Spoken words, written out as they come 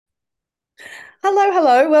Hello,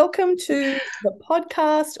 hello. Welcome to the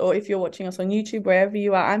podcast, or if you're watching us on YouTube, wherever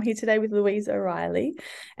you are, I'm here today with Louise O'Reilly,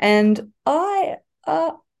 and I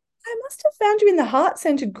must have found you in the Heart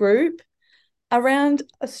Centre group around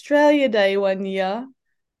Australia Day one year,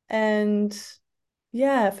 and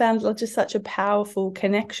yeah, I found just such a powerful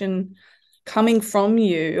connection coming from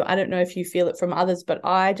you. I don't know if you feel it from others, but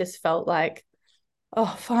I just felt like,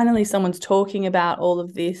 oh, finally someone's talking about all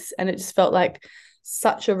of this. And it just felt like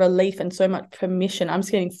such a relief and so much permission. I'm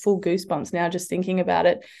just getting full goosebumps now just thinking about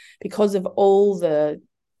it because of all the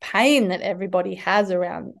pain that everybody has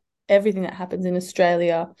around everything that happens in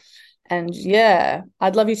Australia. And yeah,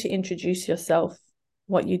 I'd love you to introduce yourself,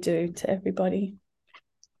 what you do to everybody.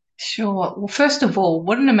 Sure. Well, first of all,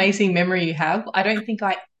 what an amazing memory you have. I don't think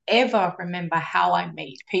I ever remember how I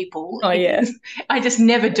meet people. Oh, It yeah. is, I just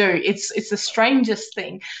never do. It's the strangest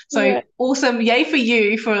thing. So Yeah. awesome. Yay for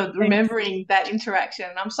you for Thanks. remembering that interaction.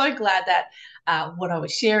 And I'm so glad that what I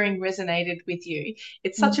was sharing resonated with you.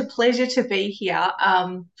 It's such a Mm. pleasure to be here.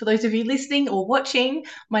 For those of you listening or watching,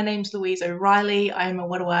 my name's Louise O'Reilly. I'm a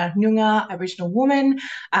Wadawurrung Noongar Aboriginal woman.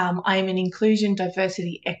 I am an inclusion,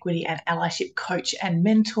 diversity, equity, and allyship coach and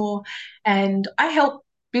mentor. And I help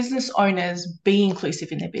business owners be inclusive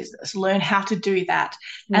in their business, learn how to do that,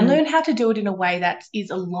 and Mm. learn how to do it in a way that is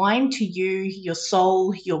aligned to you, your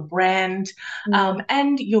soul, your brand, Mm.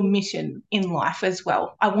 and your mission in life as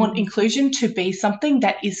well. I want Mm. inclusion to be something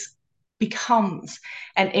that is becomes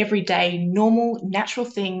an everyday, normal, natural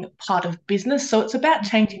thing part of business. So it's about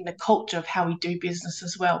changing the culture of how we do business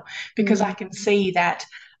as well, because I Mm. can see that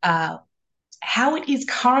uh, how it is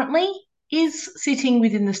currently is sitting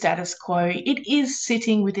within the status quo. It is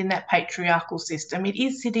sitting within that patriarchal system. It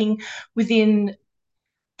is sitting within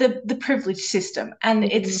the privileged system, and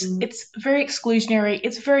Mm. it's very exclusionary.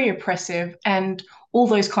 It's very oppressive, and all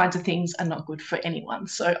those kinds of things are not good for anyone.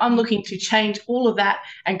 So I'm looking to change all of that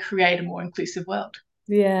and create a more inclusive world.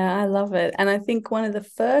 Yeah, I love it. And I think one of the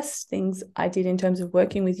first things I did in terms of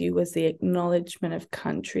working with you was the Acknowledgement of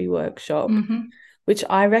Country workshop, Mm-hmm. which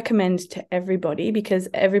I recommend to everybody because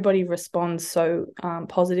everybody responds so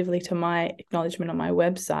positively to my acknowledgement on my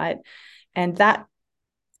website. And that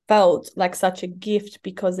felt like such a gift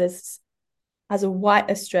because as a white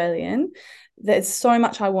Australian, there's so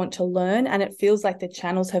much I want to learn, and it feels like the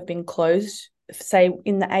channels have been closed, say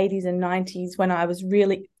in the 80s and 90s when I was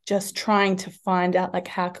really just trying to find out like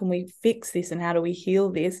how can we fix this and how do we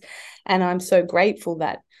heal this. And I'm so grateful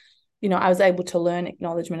that I was able to learn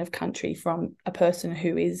acknowledgement of country from a person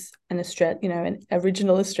who is an Australian, an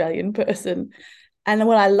original Australian person. And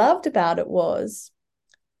what I loved about it was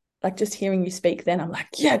like just hearing you speak then, I'm like,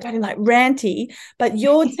 yeah, Daddy, like ranty, but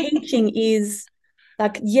your teaching is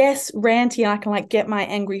like, yes, ranty, I can like get my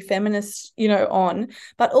angry feminist, on,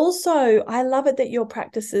 but also I love it that your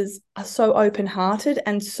practices are so open-hearted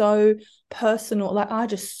and so personal. Like I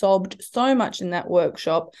just sobbed so much in that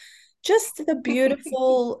workshop. Just the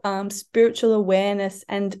beautiful spiritual awareness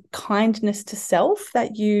and kindness to self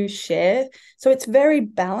that you share. So it's very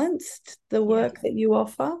balanced, the Yeah. work that you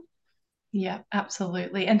offer. Yeah,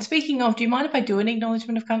 absolutely. And speaking of, do you mind if I do an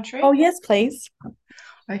acknowledgement of Oh, country? yes, please.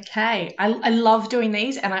 Okay. I love doing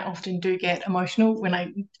these, and I often do get emotional when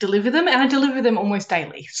I deliver them, and I deliver them almost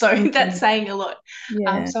daily. So that's Mm. saying a lot.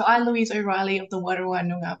 Yeah. So I, Louise O'Reilly of the Wadawurrung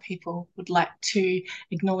Noongar people, would like to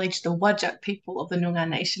acknowledge the Whadjuk people of the Noongar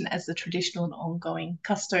Nation as the traditional and ongoing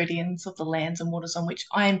custodians of the lands and waters on which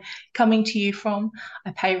I'm coming to you from.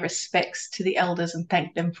 I pay respects to the elders and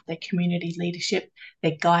thank them for their community leadership,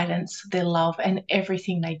 their guidance, their love, and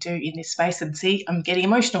everything they do in this space. And see, I'm getting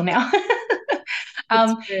emotional now.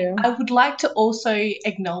 It's Um, true. I would like to also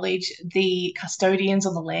acknowledge the custodians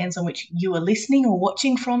of the lands on which you are listening or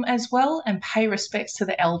watching from as well, and pay respects to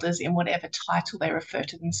the elders in whatever title they refer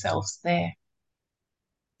to themselves there.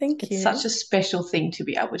 Thank It's such you. a special thing to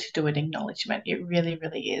be able to do an acknowledgement. It really,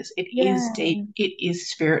 really is. It is Yeah. deep, it is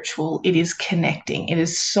spiritual, it is connecting, it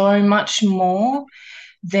is so much more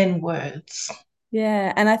than words.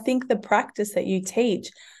 Yeah. And I think the practice that you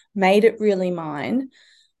teach made it really mine.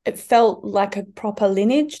 It felt like a proper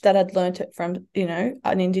lineage that I'd learnt it from,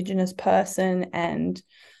 an Indigenous person. And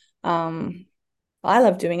um, I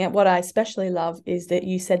love doing it. What I especially love is that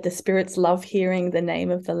you said the spirits love hearing the name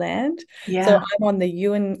of the land. So Yeah. I'm on the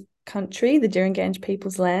Yuin country, the Duranganj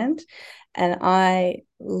people's land, and I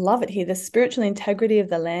love it here. The spiritual integrity of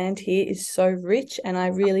the land here is so rich, and I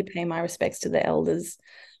really pay my respects to the elders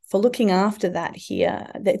for looking after that here.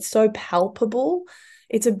 It's so palpable.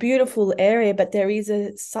 It's a beautiful area, but there is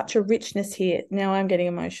such a richness here. Now I'm getting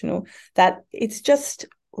emotional that it's just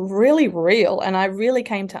really real, and I really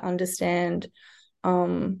came to understand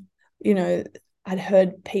um, you know, I'd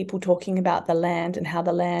heard people talking about the land and how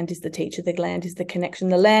the land is the teacher, the land is the connection.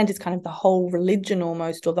 The land is kind of the whole religion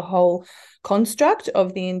almost, or the whole construct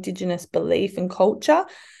of the Indigenous belief and culture,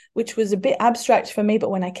 which was a bit abstract for me. But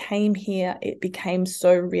when I came here, it became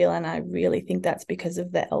so real. And I really think that's because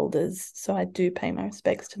of the elders. So I do pay my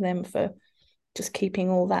respects to them for just keeping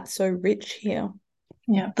all that so rich here.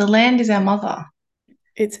 Yeah, the land is our mother.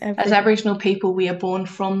 It's As everything. Aboriginal people, we are born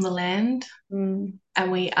from the land. Mm. And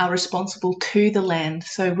we are responsible to the land.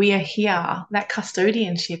 So we are here. That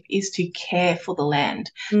custodianship is to care for the land,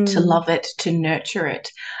 to love it, to nurture it,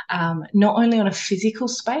 not only on a physical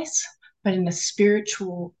space, but in a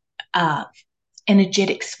spiritual,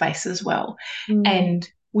 energetic space as well. And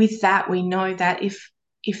with that, we know that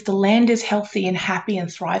if the land is healthy and happy and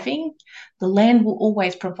thriving, the land will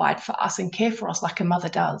always provide for us and care for us like a mother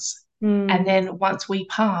does. And then once we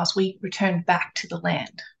pass, we return back to the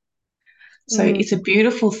land. So it's a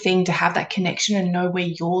beautiful thing to have that connection and know where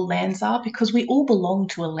your lands are, because we all belong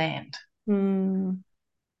to a land.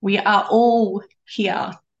 We are all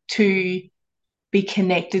here to be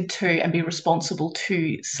connected to and be responsible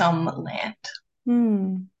to some land.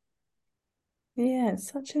 Yeah,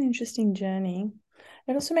 it's such an interesting journey.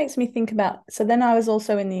 It also makes me think about, so then I was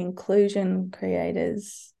also in the Inclusion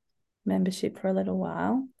Creators membership for a little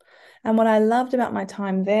while. And what I loved about my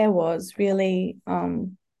time there was really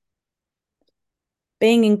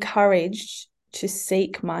being encouraged to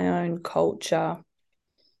seek my own culture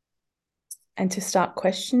and to start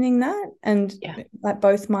questioning that. And like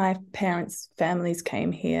both my parents' families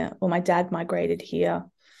came here, or my dad migrated here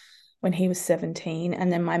when he was 17,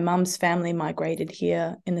 and then my mum's family migrated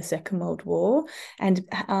here in the Second World War. And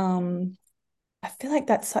I feel like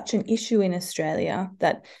that's such an issue in Australia,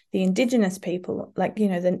 that the Indigenous people, like, you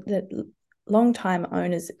know, the long-time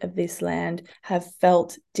owners of this land have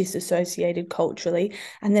felt disassociated culturally.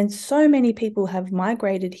 And then so many people have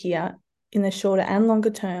migrated here in the shorter and longer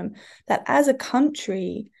term that as a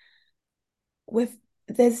country,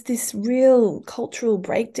 there's this real cultural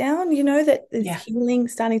breakdown, you know, that is healing,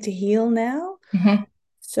 starting to heal now.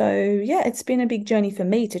 So yeah, it's been a big journey for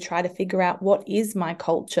me to try to figure out what is my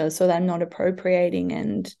culture so that I'm not appropriating,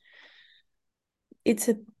 and it's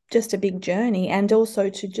just a big journey. And also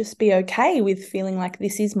to just be okay with feeling like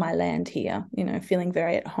this is my land here, you know, feeling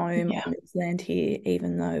very at home on this land here,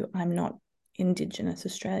 even though I'm not Indigenous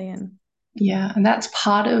Australian. Yeah, and that's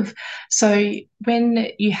part of, so when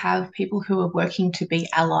you have people who are working to be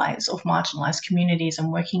allies of marginalized communities and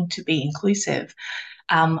working to be inclusive,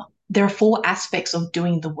 there are 4 aspects of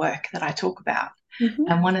doing the work that I talk about.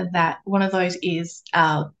 And one of those is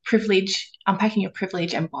privilege, unpacking your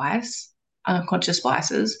privilege and bias, unconscious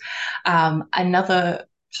biases. Another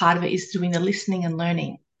part of it is doing the listening and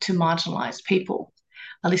learning to marginalized people,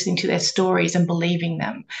 listening to their stories and believing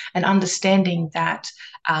them, and understanding that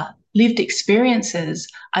lived experiences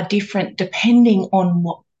are different depending on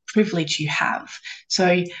what privilege you have.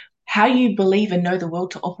 So how you believe and know the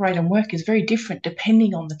world to operate and work is very different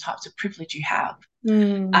depending on the types of privilege you have.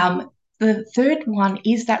 The third one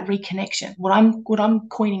is that reconnection, what I'm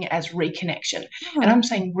coining it as reconnection. And I'm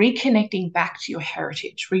saying reconnecting back to your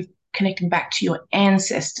heritage, reconnecting back to your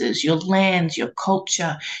ancestors, your lands, your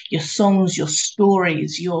culture, your songs, your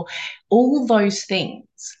stories, all those things.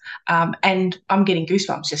 And I'm getting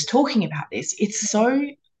goosebumps just talking about this. It's so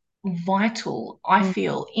vital, I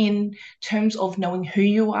feel, in terms of knowing who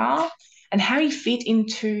you are and how you fit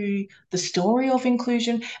into the story of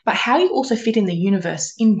inclusion, but how you also fit in the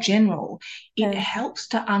universe in general. It helps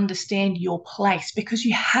to understand your place, because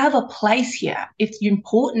you have a place here. It's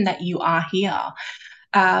important that you are here.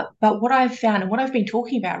 But what I've found and what I've been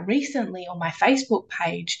talking about recently on my Facebook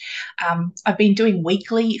page, I've been doing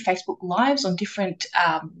weekly Facebook Lives on different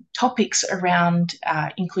topics around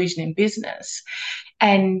inclusion in business.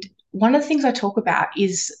 And one of the things I talk about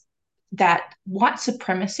is that white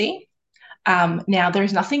supremacy, now there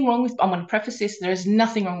is nothing wrong with, I'm going to preface this, there is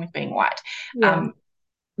nothing wrong with being white.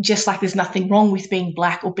 Just like there's nothing wrong with being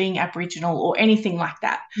Black or being Aboriginal or anything like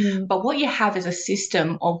that. But what you have is a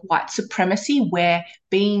system of white supremacy where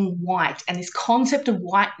being white and this concept of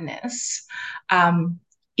whiteness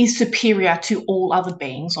is superior to all other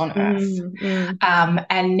beings on earth.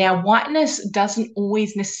 And now whiteness doesn't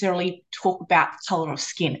always necessarily talk about color of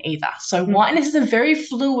skin either. So whiteness is a very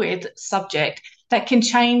fluid subject that can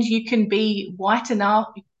change. You can be white enough.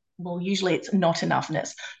 Well, usually it's not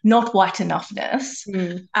enoughness, not white enoughness.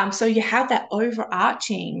 So you have that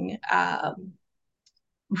overarching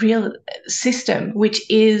real system, which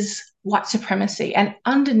is white supremacy. And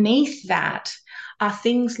underneath that are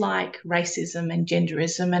things like racism and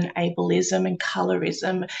genderism and ableism and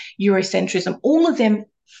colorism, Eurocentrism, all of them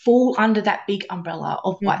fall under that big umbrella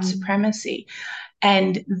of white Mm-hmm. supremacy.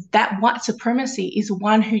 And that white supremacy is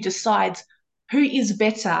one who decides who is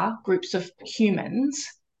better groups of humans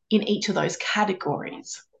in each of those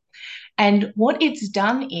categories. And what it's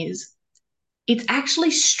done is it's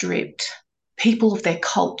actually stripped people of their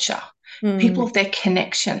culture, people of their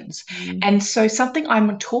connections. Mm-hmm. And so, something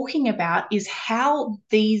I'm talking about is how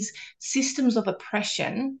these systems of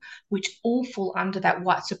oppression, which all fall under that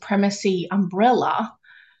white supremacy umbrella,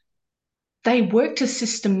 they work to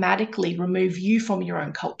systematically remove you from your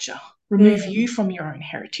own culture, remove you from your own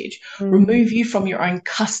heritage, Mm-hmm. remove you from your own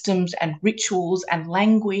customs and rituals and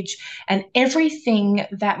language and everything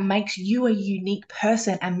that makes you a unique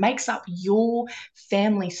person and makes up your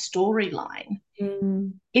family storyline. Mm-hmm.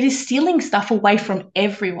 It is stealing stuff away from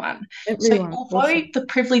everyone. So, Everyone, for although sure. the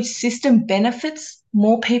privileged system benefits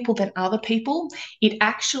more people than other people, it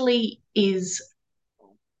actually is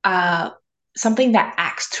uh, something that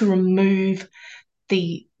acts to remove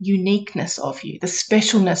the uniqueness of you, the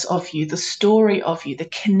specialness of you, the story of you, the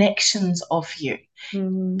connections of you.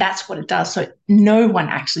 Mm-hmm. That's what it does. So no one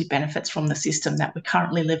actually benefits from the system that we're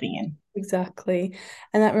currently living in. Exactly.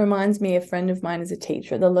 And that reminds me, a friend of mine is a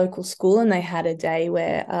teacher at the local school, and they had a day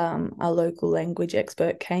where a local language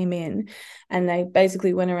expert came in, and they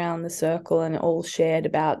basically went around the circle and all shared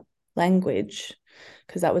about language,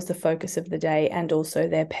 because that was the focus of the day, and also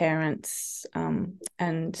their parents.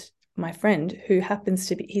 And my friend, who happens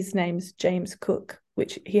to be, his name's James Cook,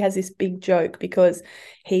 which he has this big joke because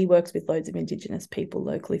he works with loads of Indigenous people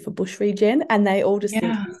locally for Bush Regen, and they all just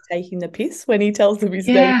think Yeah. he's taking the piss when he tells them his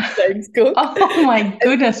name Yeah. is James Cook. Oh my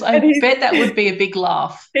goodness. And I bet that would be a big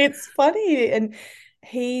laugh. it's funny. And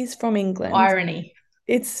he's from England. Irony.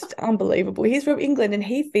 It's unbelievable. He's from England, and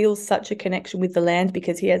he feels such a connection with the land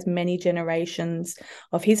because he has many generations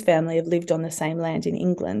of his family have lived on the same land in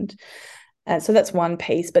England. So that's one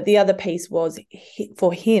piece. But the other piece was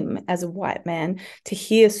for him as a white man to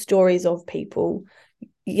hear stories of people,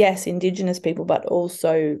 yes, Indigenous people, but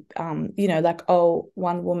also, like, oh,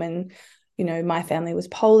 one woman, my family was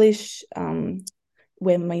Polish.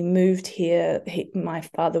 When we moved here, my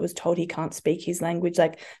father was told he can't speak his language.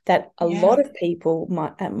 Like that, a lot Yeah. of people,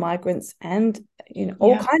 migrants and,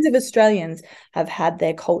 all Yeah. kinds of Australians have had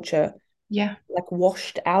their culture Yeah. like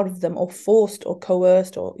washed out of them or forced or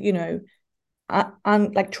coerced or,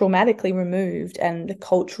 like traumatically removed, and the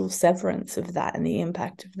cultural severance of that and the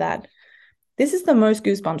impact of that. This is the most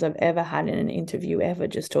goosebumps I've ever had in an interview ever,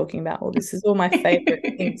 just talking about all this. Is all my favorite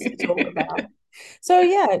things to talk about. So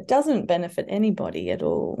yeah, it doesn't benefit anybody at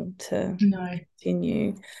all to No.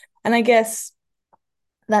 continue. And I guess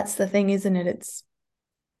that's the thing, isn't it? It's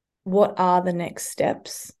what are the next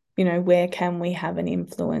steps? Where can we have an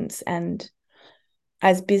influence? And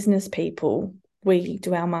as business people, we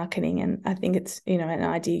do our marketing, and I think it's an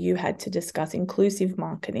idea you had to discuss inclusive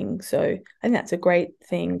marketing. So I think that's a great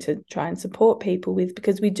thing to try and support people with,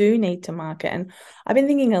 because we do need to market. And I've been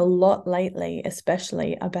thinking a lot lately,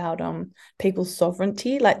 especially about people's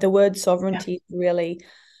sovereignty. Like the word Yeah. sovereignty really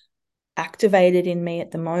activated in me at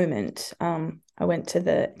the moment. I went to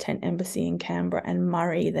the tent embassy in Canberra, and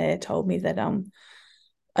Murray there told me that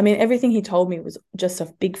everything he told me was just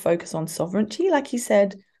a big focus on sovereignty. Like he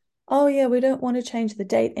said, oh, yeah, we don't want to change the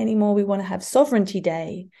date anymore. We want to have Sovereignty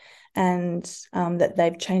Day. And that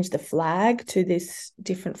they've changed the flag to this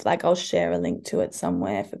different flag. I'll share a link to it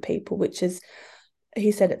somewhere for people, which is,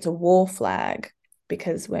 he said it's a war flag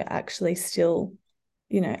because we're actually still,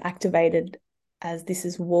 activated as this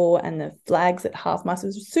is war, and the flags at half mast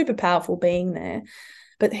was super powerful being there.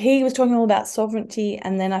 But he was talking all about sovereignty.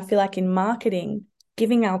 And then I feel like in marketing,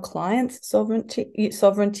 giving our clients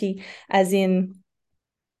sovereignty, as in,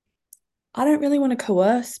 I don't really want to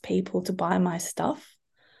coerce people to buy my stuff.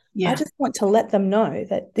 I Yeah. just want to let them know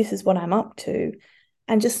that this is what I'm up to,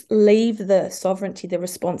 and just leave the sovereignty, the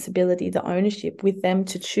responsibility, the ownership with them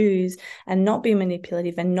to choose, and not be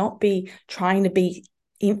manipulative and not be trying to be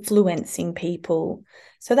influencing people.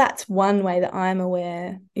 So that's one way that I'm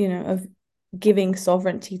aware, of giving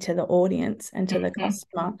sovereignty to the audience and to the Mhm.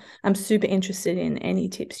 customer. I'm super interested in any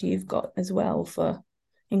tips you've got as well for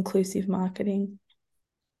inclusive marketing.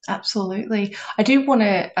 Absolutely. I do want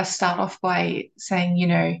to start off by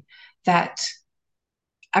saying, that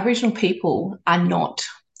Aboriginal people are not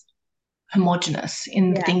homogenous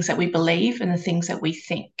in the Yeah. things that we believe and the things that we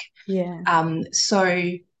think. Yeah.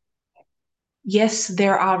 So, yes,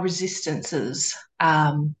 there are resistances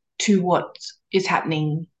to what is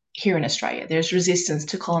happening here in Australia. There's resistance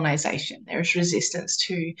to colonisation. There's resistance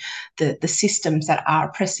to the systems that are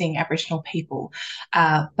oppressing Aboriginal people.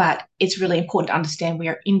 But it's really important to understand we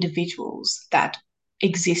are individuals that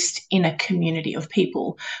exist in a community of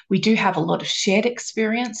people. We do have a lot of shared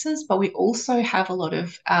experiences, but we also have a lot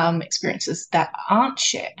of experiences that aren't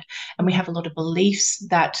shared, and we have a lot of beliefs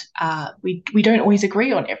that we don't always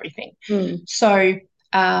agree on everything. So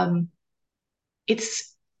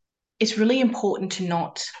it's really important to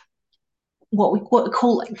not what we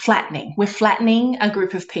call like flattening. We're flattening a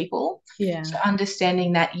group of people. Yeah. So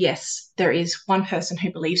understanding that, yes, there is one person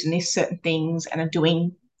who believes in these certain things and are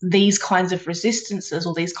doing these kinds of resistances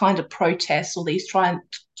or these kinds of protests or these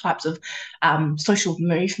types of social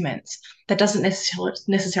movements. That doesn't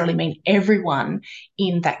necessarily mean everyone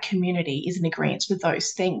in that community is in agreement with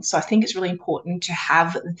those things. So I think it's really important to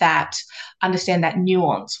have that, understand that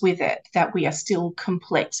nuance with it, that we are still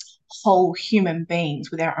complex whole human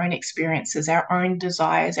beings with our own experiences, our own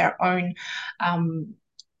desires, our own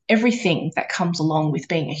everything that comes along with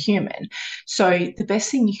being a human. So the best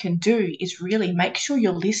thing you can do is really make sure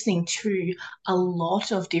you're listening to a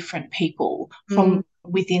lot of different people from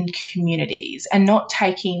within communities and not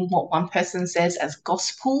taking what one person says as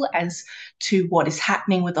gospel as to what is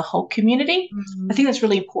happening with the whole community. I think that's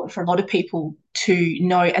really important for a lot of people to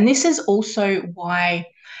know. And this is also why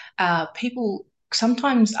people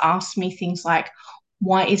sometimes ask me things like,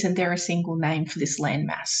 why isn't there a single name for this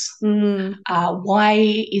landmass?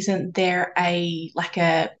 Why isn't there a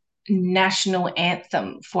national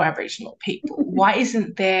anthem for Aboriginal people? Why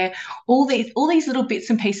isn't there all these little bits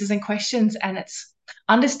and pieces and questions? And it's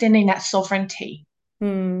understanding that sovereignty,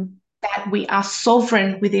 that we are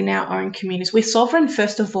sovereign within our own communities. We're sovereign,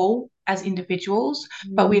 first of all, as individuals,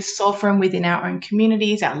 but we're sovereign within our own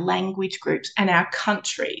communities, our language groups, and our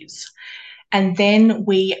countries. And then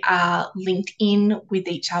we are linked in with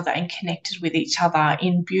each other and connected with each other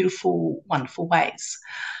in beautiful, wonderful ways.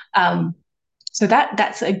 So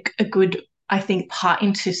that's a good, I think, part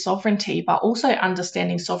into sovereignty, but also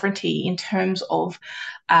understanding sovereignty in terms of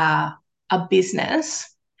a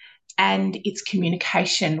business and its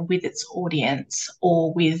communication with its audience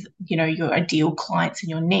or with, your ideal clients in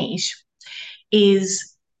your niche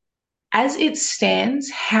is, as it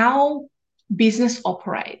stands, how business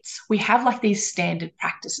operates. We have like these standard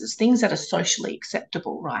practices, things that are socially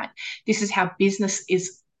acceptable, right? This is how business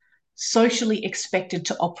is socially expected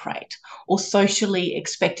to operate or socially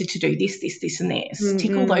expected to do this, and this.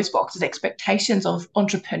 Tick all those boxes, expectations of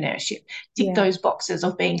entrepreneurship, tick those boxes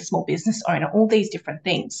of being a small business owner, all these different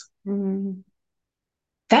things.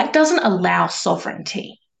 That doesn't allow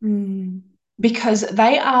sovereignty because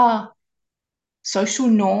they are social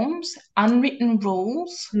norms, unwritten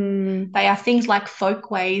rules. They are things like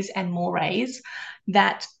folkways and mores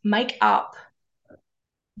that make up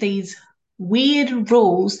these weird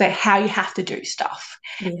rules that how you have to do stuff.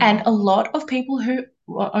 And a lot of people who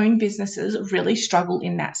own businesses really struggle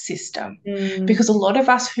in that system because a lot of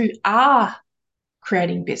us who are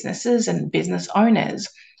creating businesses and business owners,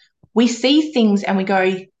 we see things and we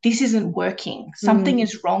go, this isn't working. Something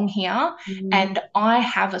is wrong here. And I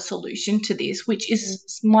have a solution to this, which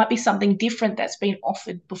might be something different that's been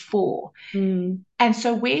offered before. And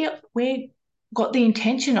so we're got the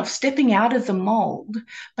intention of stepping out of the mold,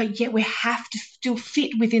 but yet we have to still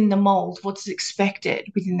fit within the mold, what's expected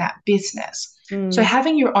within that business. So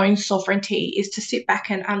having your own sovereignty is to sit back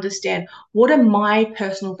and understand, what are my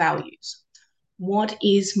personal values? What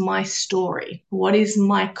is my story? What is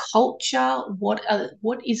my culture? What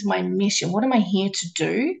is my mission? What am I here to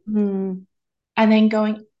do? And then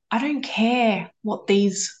going, I don't care what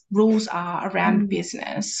these rules are around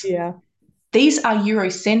business. These are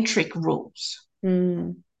Eurocentric rules.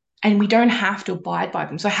 And we don't have to abide by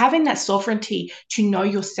them. So having that sovereignty to know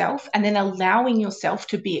yourself and then allowing yourself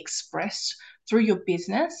to be expressed through your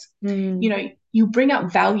business, you bring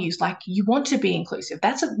up values like you want to be inclusive.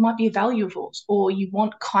 Might be a value of yours, or you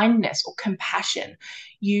want kindness or compassion.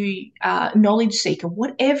 You knowledge seeker,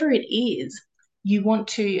 whatever it is, you want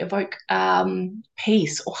to evoke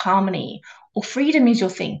peace or harmony or freedom is your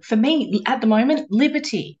thing. For me, at the moment,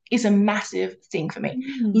 liberty is a massive thing for me.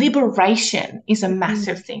 Liberation is a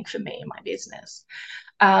massive thing for me in my business.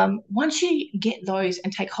 Once you get those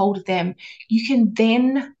and take hold of them, you can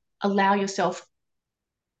then allow yourself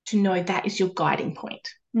to know that is your guiding point.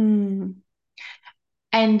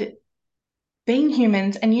 And being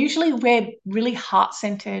humans, and usually we're really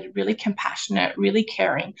heart-centered, really compassionate, really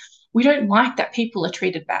caring. We don't like that people are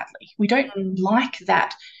treated badly. We don't like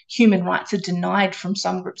that human rights are denied from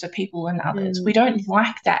some groups of people and others. We don't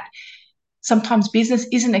like that sometimes business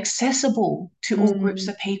isn't accessible to all groups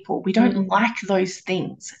of people. We don't like those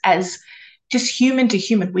things as just human to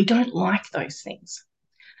human. We don't like those things.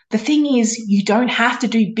 The thing is, you don't have to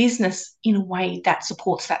do business in a way that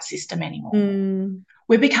supports that system anymore.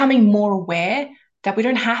 We're becoming more aware that we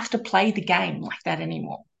don't have to play the game like that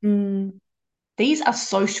anymore. Mm. These are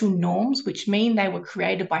social norms, which mean they were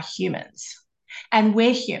created by humans. And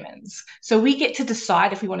we're humans. So we get to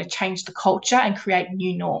decide if we want to change the culture and create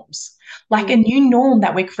new norms. Like a Mm. new norm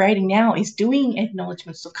that we're creating now is doing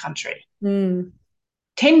acknowledgements of country. Mm.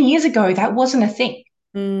 10 years ago, that wasn't a thing.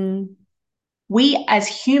 Mm. We as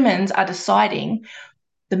humans are deciding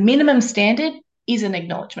the minimum standard is an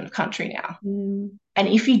acknowledgement of country now. Mm. And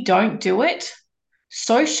if you don't do it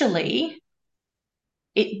socially,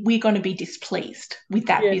 we're going to be displeased with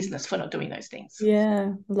that Yeah. business for not doing those things.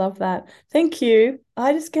 Yeah, love that. Thank you.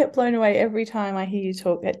 I just get blown away every time I hear you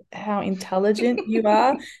talk at how intelligent you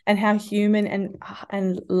are and how human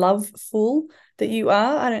and loveful that you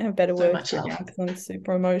are. I don't have better So words much right love. now because I'm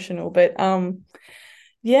super emotional, but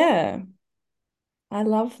yeah, I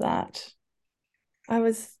love that. I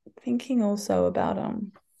was thinking also about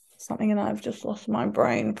something and I've just lost my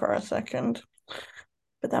brain for a second,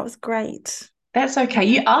 but that was great. That's okay.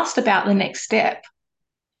 You asked about the next step.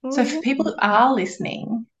 What So was for it? people who are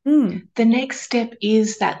listening, Mm. the next step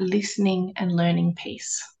is that listening and learning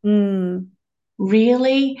piece. Mm.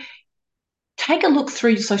 Really take a look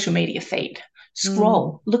through your social media feed. Mm.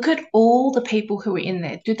 Scroll, look at all the people who are in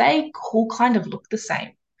there. Do they all kind of look the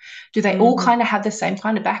same? Do they all Mm. kind of have the same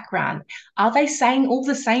kind of background? Are they saying all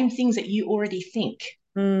the same things that you already think?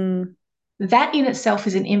 Mm. That in itself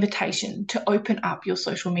is an invitation to open up your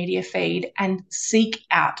social media feed and seek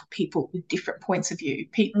out people with different points of view,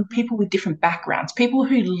 Mhm. people with different backgrounds, people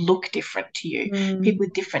who look different to you, Mm. people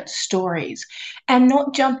with different stories, and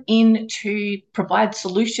not jump in to provide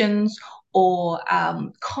solutions or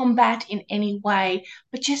combat in any way,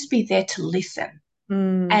 but just be there to listen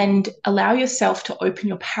Mm. and allow yourself to open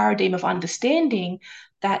your paradigm of understanding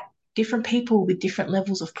that different people with different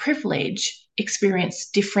levels of privilege experience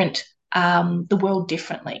the world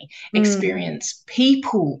differently, Mm. experience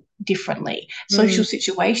people differently, social Mm.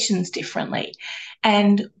 situations differently.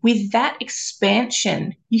 And with that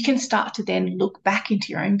expansion, you can start to then look back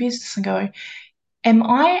into your own business and go, am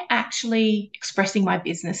I actually expressing my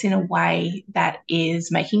business in a way that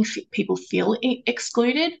is making people feel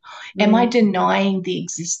excluded? Am I Mm. denying the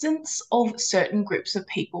existence of certain groups of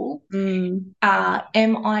people? Mm.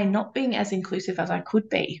 Am I not being as inclusive as I could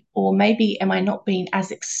be? Or maybe am I not being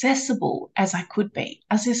as accessible as I could be?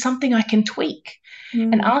 Is there something I can tweak?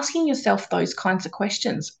 And Mm. asking yourself those kinds of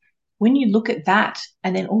questions, when you look at that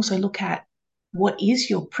and then also look at what is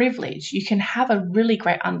your privilege, you can have a really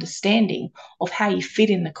great understanding of how you fit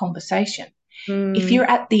in the conversation. If Mm. you're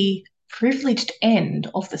at the privileged end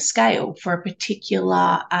of the scale for a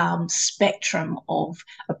particular spectrum of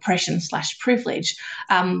oppression/privilege,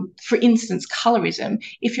 for instance, colorism,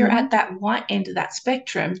 if you're Mhm. at that white end of that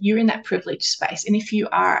spectrum, you're in that privileged space. And if you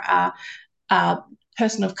are a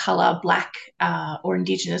person of color, black or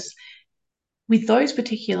indigenous, with those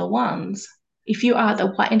particular ones, if you are at the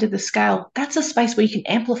white end of the scale, that's a space where you can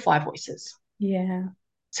amplify voices. Yeah.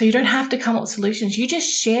 So you don't have to come up with solutions. You just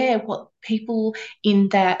share what people in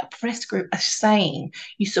that oppressed group are saying.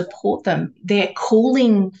 You support them. They're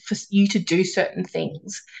calling for you to do certain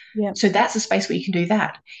things. Yeah. So that's a space where you can do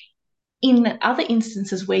that. In other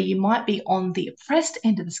instances where you might be on the oppressed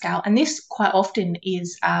end of the scale, and this quite often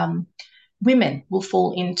is women will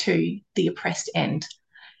fall into the oppressed end.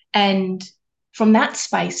 And from that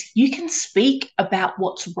space, you can speak about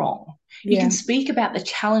what's wrong. You can Yeah. speak about the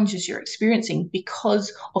challenges you're experiencing because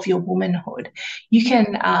of your womanhood. You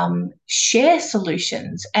can share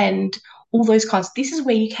solutions and all those kinds. This is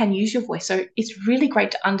where you can use your voice. So it's really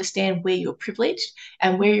great to understand where you're privileged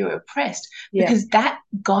and where you're oppressed, Yeah. because that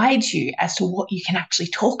guides you as to what you can actually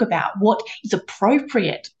talk about, what is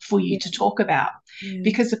appropriate for you Yeah. to talk about. Yeah.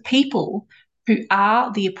 Because the people who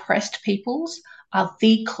are the oppressed peoples are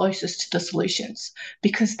the closest to the solutions,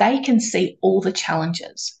 because they can see all the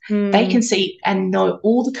challenges. They Mm. can see and know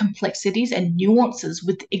all the complexities and nuances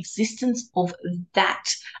with the existence of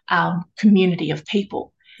that community of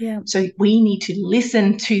people. Yeah. So we need to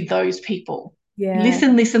listen to those people. Yeah.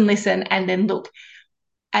 Listen, listen, listen, and then look,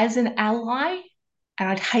 as an ally, and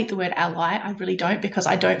I'd hate the word ally, I really don't, because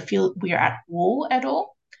I don't feel we're at war at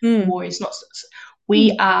all. Mm. War is not, Mm.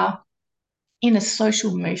 we are in a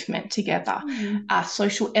social movement together, Mm. a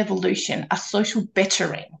social evolution, a social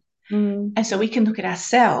bettering. Mm. And so we can look at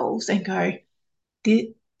ourselves and go,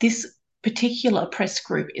 this particular oppressed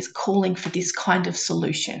group is calling for this kind of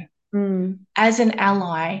solution. Mm. As an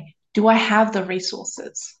ally, do I have the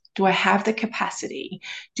resources? Do I have the capacity?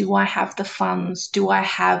 Do I have the funds?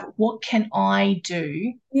 What can I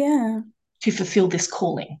do Yeah. to fulfill this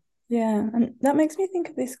calling? Yeah. And that makes me think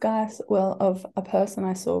of this guy, well, of a person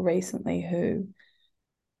I saw recently who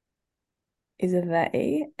is a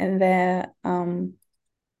they, and they're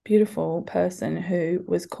beautiful person who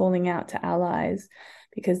was calling out to allies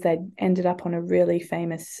because they ended up on a really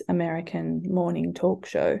famous American morning talk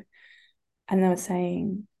show. And they were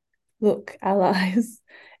saying, look, allies,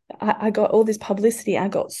 I got all this publicity. I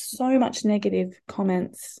got so much negative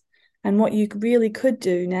comments. And what you really could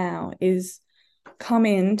do now is come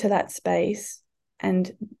into that space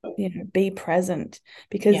and, be present.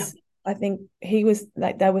 Because I think he was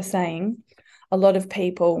like, they were saying a lot of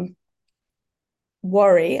people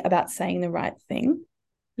worry about saying the right thing.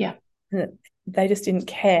 Yeah. They just didn't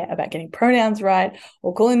care about getting pronouns right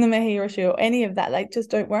or calling them a he or she or any of that. Like,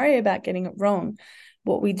 just don't worry about getting it wrong.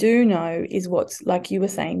 What we do know is what's, like you were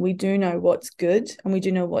saying, we do know what's good and we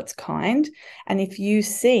do know what's kind. And if you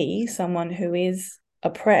see someone who is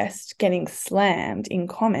oppressed getting slammed in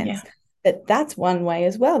comments, that's one way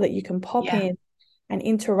as well that you can pop in and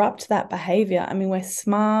interrupt that behavior. I mean, we're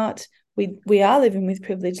smart. We are living with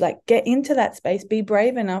privilege. Like, get into that space, be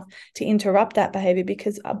brave enough to interrupt that behavior,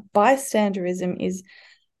 because a bystanderism is,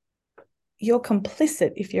 you're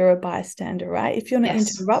complicit if you're a bystander, right? If you're not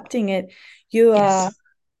interrupting it, you are,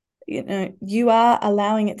 you are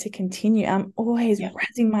allowing it to continue. I'm always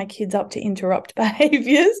raising my kids up to interrupt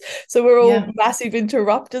behaviors. So we're all massive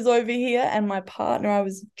interrupters over here. And my partner, I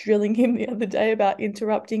was drilling him the other day about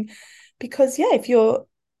interrupting, because if you're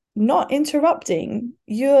not interrupting,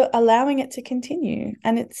 you're allowing it to continue.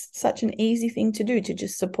 And it's such an easy thing to do, to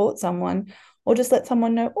just support someone or just let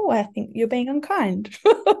someone know, oh, I think you're being unkind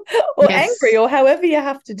or angry, or however you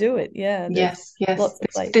have to do it. Yes. Lots of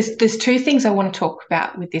places. There's two things I want to talk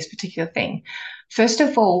about with this particular thing. First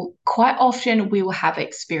of all, quite often we will have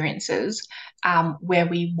experiences where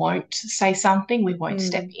we won't say something, we won't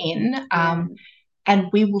step in, and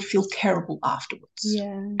we will feel terrible afterwards.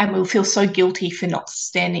 And we'll feel so guilty for not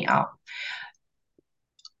standing up.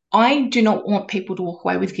 I do not want people to walk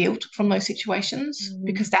away with guilt from those situations,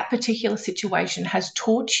 because that particular situation has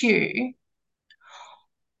taught you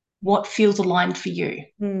what feels aligned for you.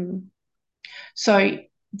 So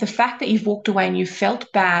the fact that you've walked away and you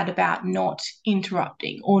felt bad about not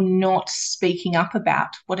interrupting or not speaking up about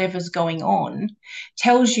whatever's going on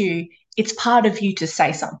tells you it's part of you to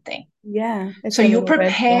say something. So you're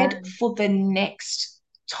prepared for the next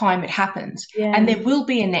time it happens. And there will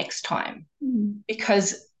be a next time,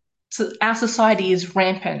 because our society is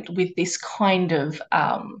rampant with this kind of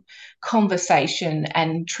conversation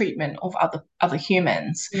and treatment of other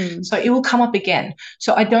humans. So it will come up again.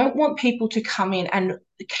 So I don't want people to come in and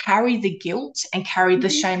carry the guilt and carry the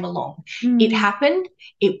shame along. It happened.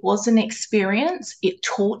 It was an experience. It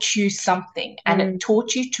taught you something, and it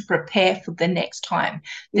taught you to prepare for the next time.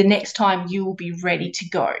 The next time you will be ready to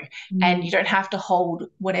go, and you don't have to hold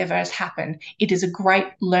whatever has happened. It is a great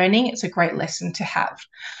learning. It's a great lesson to have.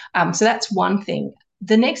 So that's one thing.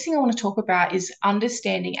 The next thing I want to talk about is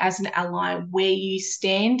understanding as an ally where you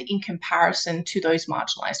stand in comparison to those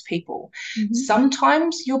marginalized people.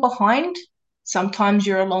 Sometimes you're behind, sometimes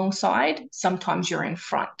you're alongside, sometimes you're in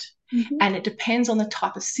front. And it depends on the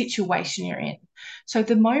type of situation you're in. So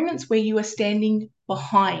the moments where you are standing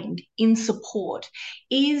behind in support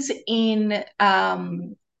is in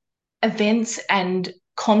events and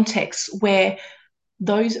contexts where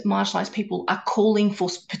those marginalized people are calling for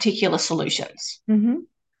particular solutions.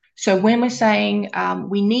 So when we're saying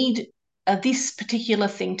we need this particular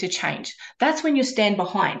thing to change, that's when you stand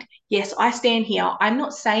behind. Yes, I stand here. I'm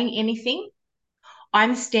not saying anything.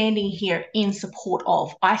 I'm standing here in support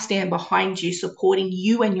of. I stand behind you, supporting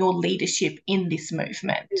you and your leadership in this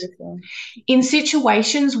movement. In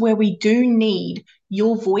situations where we do need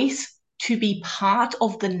your voice to be part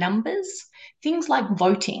of the numbers, things like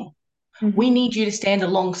voting, we need you to stand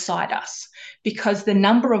alongside us, because the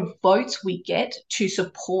number of votes we get to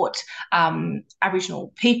support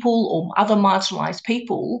Aboriginal people or other marginalised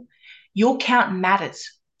people, your count matters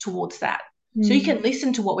towards that. So you can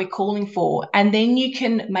listen to what we're calling for, and then you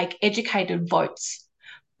can make educated votes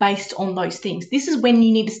based on those things. This is when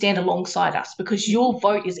you need to stand alongside us, because your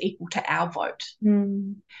vote is equal to our vote.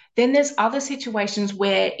 Then there's other situations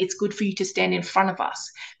where it's good for you to stand in front of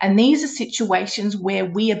us. And these are situations where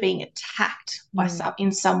we are being attacked by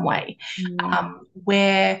in some way,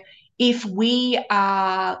 where if we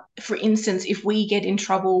are, for instance, if we get in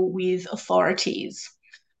trouble with authorities,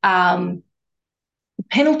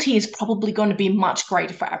 penalty is probably going to be much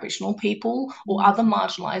greater for Aboriginal people or other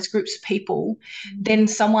marginalised groups of people than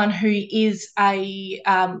someone who is a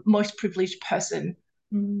most privileged person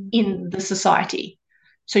in the society.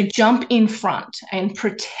 So jump in front and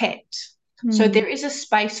protect So Mm. there is a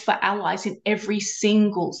space for allies in every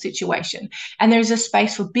single situation. And there's a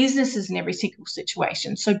space for businesses in every single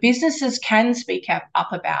situation. So businesses can speak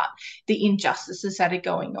up about the injustices that are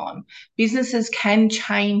going on. Businesses can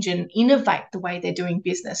change and innovate the way they're doing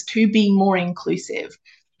business to be more inclusive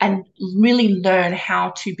and really learn how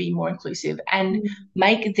to be more inclusive and Mm.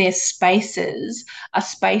 make their spaces a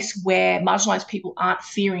space where marginalized people aren't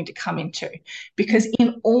fearing to come into. Because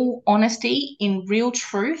in all honesty, in real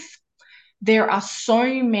truth, there are so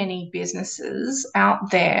many businesses out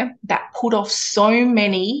there that put off so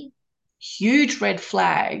many huge red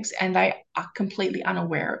flags and they are completely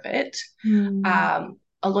unaware of it. Mm.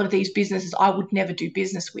 A lot of these businesses I would never do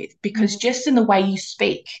business with because Mm. just in the way you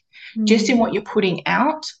speak, just in Mm. what you're putting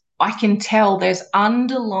out, I can tell there's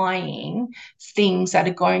underlying things that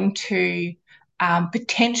are going to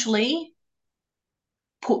potentially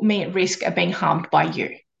put me at risk of being harmed by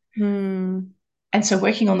you. Mm. And so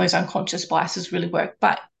working on those unconscious biases really work.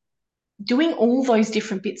 But doing all those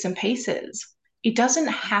different bits and pieces, it doesn't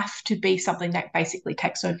have to be something that basically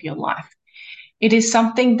takes over your life. It is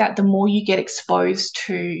something that the more you get exposed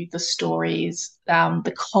to the stories,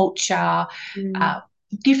 the culture, Mm. uh,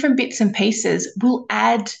 different bits and pieces will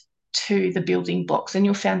add to the building blocks and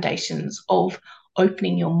your foundations of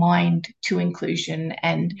opening your mind to inclusion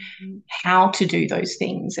and Mm. how to do those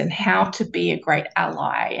things and how to be a great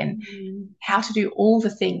ally and Mm. how to do all the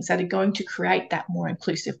things that are going to create that more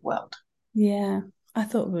inclusive world. Yeah, I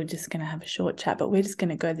thought we were just going to have a short chat, but we're just going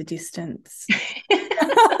to go the distance.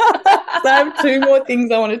 So I have two more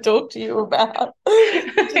things I want to talk to you about.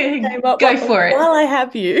 Just came up Go for it. while I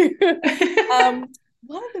have you.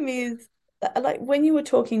 One of them is like when you were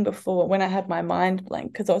talking before, when I had my mind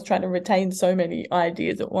blank because I was trying to retain so many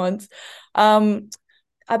ideas at once.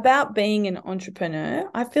 About being an entrepreneur,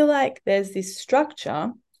 I feel like there's this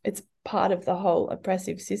structure. It's part of the whole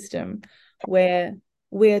oppressive system where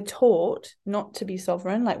we're taught not to be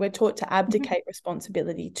sovereign, like we're taught to abdicate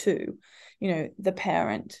responsibility to, the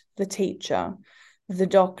parent, the teacher, the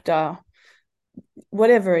doctor,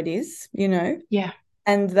 whatever it is, Yeah.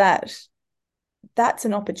 and that's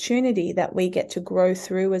an opportunity that we get to grow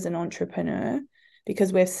through as an entrepreneur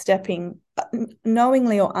because we're stepping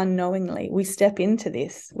knowingly or unknowingly we step into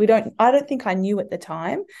this. I don't think I knew at the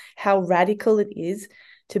time how radical it is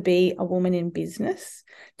to be a woman in business,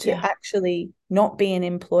 to Yeah. actually not be an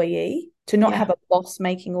employee, to not Yeah. have a boss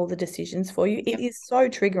making all the decisions for you. It Yep. is so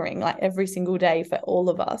triggering, like every single day for all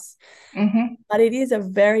of us. Mm-hmm. But it is a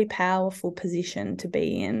very powerful position to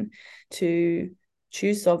be in, to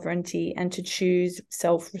choose sovereignty and to choose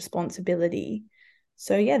self-responsibility.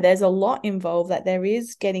 So yeah, there's a lot involved, that there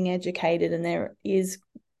is getting educated and there is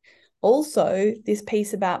also this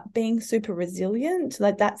piece about being super resilient.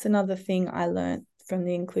 Like that's another thing I learned from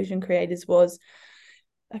the inclusion creators was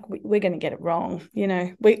like we're going to get it wrong, we're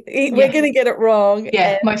Yeah. going to get it wrong.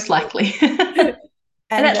 Yeah, most likely. And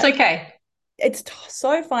And that's okay. it's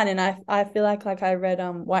so fun, and I feel like I read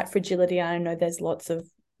White Fragility. I know there's lots of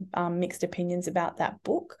mixed opinions about that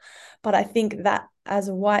book, but I think that as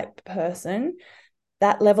a white person,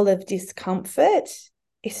 that level of discomfort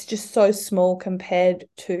is just so small compared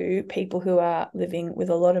to people who are living with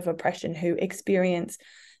a lot of oppression, who experience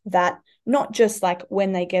that not just like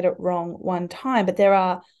when they get it wrong one time, but there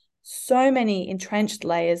are so many entrenched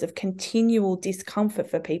layers of continual discomfort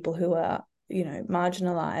for people who are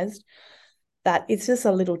marginalized, that it's just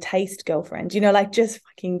a little taste, girlfriend, like just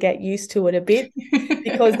fucking get used to it a bit,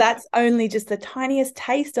 because that's only just the tiniest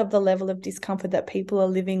taste of the level of discomfort that people are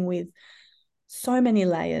living with, so many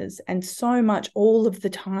layers and so much all of the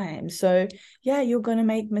time. So yeah, you're going to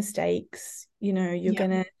make mistakes, you're Yeah.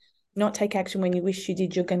 going to not take action when you wish you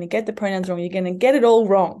did, you're going to get the pronouns wrong, you're going to get it all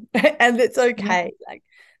wrong. And it's okay. Yeah. Like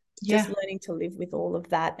Yeah. just learning to live with all of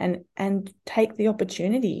that and take the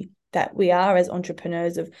opportunity that we are as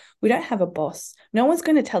entrepreneurs of, we don't have a boss. No one's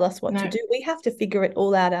going to tell us what to No. do. We have to figure it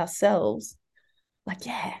all out ourselves. Like,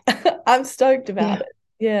 yeah, I'm stoked about Yeah. it.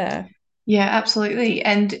 Yeah. Yeah, absolutely.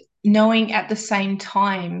 And knowing at the same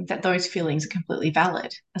time that those feelings are completely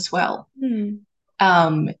valid as well, Mm.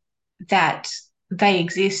 um, that they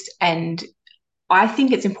exist. And I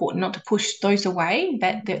think it's important not to push those away,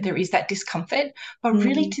 that there is that discomfort, but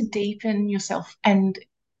really Mm. to deepen yourself and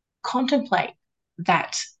contemplate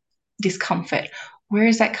that discomfort. Where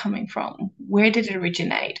is that coming from? Where did it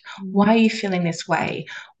originate? Why Mm. are you feeling this way?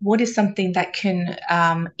 What is something that can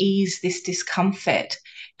ease this discomfort?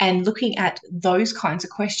 And looking at those kinds of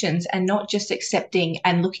questions and not just accepting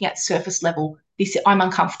and looking at surface level, this I'm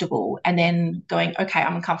uncomfortable, and then going, okay,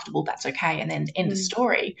 I'm uncomfortable, that's okay, and then end of Mm.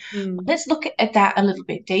 story. Mm. Let's look at that a little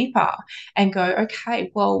bit deeper and go,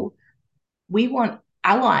 okay, well, we want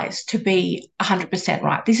allies to be 100%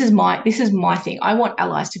 right. This is my thing. I want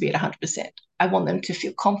allies to be at 100%. I want them to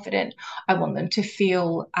feel confident. I want them to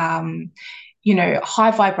feel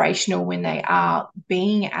high vibrational when they are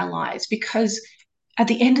being allies, because at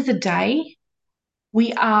the end of the day,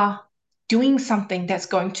 we are doing something that's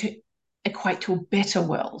going to equate to a better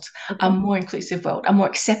world, a Okay. more inclusive world, a more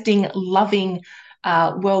accepting, loving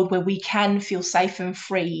world where we can feel safe and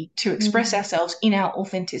free to express Mm. ourselves in our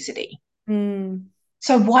authenticity. Mm.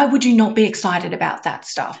 So why would you not be excited about that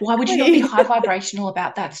stuff? Why would you not be Exactly. high vibrational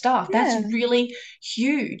about that stuff? That's Yeah. really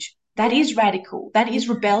huge. That Yeah. is radical. That Yeah. is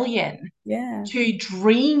rebellion. Yeah. To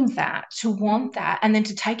dream that, to Mm. want that, and then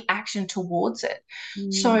to take action towards it.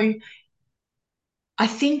 Mm. So I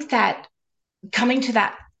think that coming to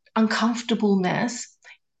that uncomfortableness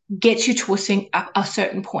gets you to a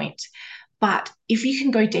certain point. But if you can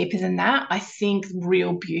go deeper than that, I think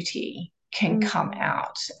real beauty can come Mm.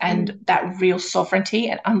 out, and Mm. that real sovereignty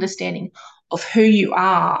and understanding of who you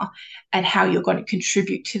are and how you're going to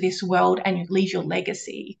contribute to this world and you leave your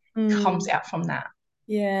legacy comes Mm. out from that.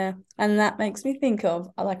 Yeah. And that makes me think of,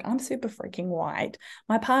 like, I'm super freaking white.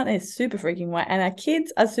 My partner is super freaking white, and our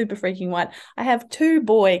kids are super freaking white. I have two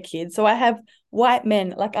boy kids. So I have white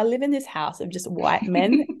men. Like, I live in this house of just white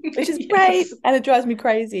men, which is Yes. great. And it drives me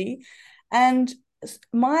crazy. And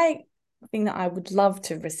my thing that I would love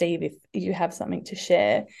to receive, if you have something to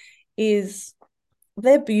share, is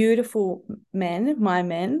they're beautiful men, my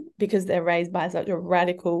men, because they're raised by such a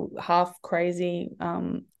radical, half crazy,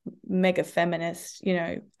 mega feminist,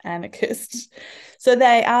 anarchist. So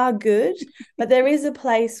they are good, but there is a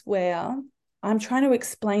place where I'm trying to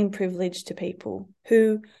explain privilege to people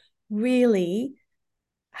who really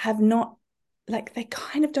have not, like, they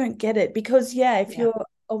kind of don't get it, because yeah, if Yeah. you're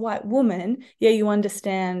a white woman, yeah, you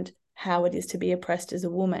understand how it is to be oppressed as a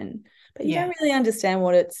woman, but you Yeah. don't really understand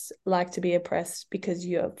what it's like to be oppressed because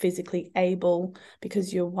you're physically able,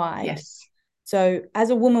 because you're white. Yes. So as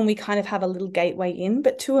a woman, we kind of have a little gateway in,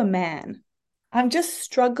 but to a man, I'm just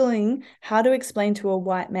struggling how to explain to a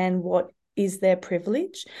white man what is their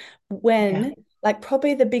privilege, Yeah. when, like,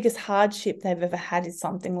 probably the biggest hardship they've ever had is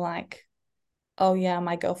something like, oh yeah,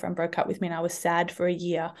 my girlfriend broke up with me and I was sad for a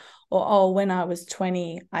year. Or, oh, when I was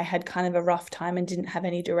 20, I had kind of a rough time and didn't have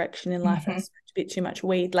any direction in life. I Mm-hmm. smoked a bit too much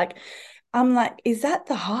weed. Like, I'm like, is that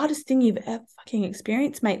the hardest thing you've ever fucking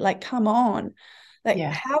experienced, mate? Like, come on. Like,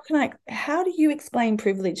 Yeah. how do you explain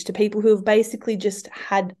privilege to people who have basically just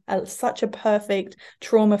had such a perfect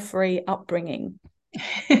trauma-free upbringing?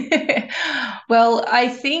 Well, I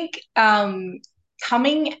think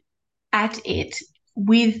coming at it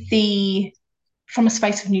with the from a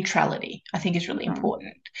space of neutrality, I think is really Uh-huh.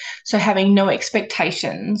 important. So having no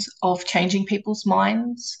expectations of changing people's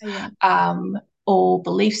minds, Yeah. um, or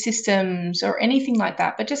belief systems or anything like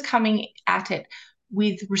that, but just coming at it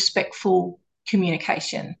with respectful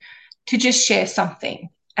communication to just share something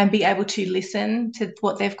and be able to listen to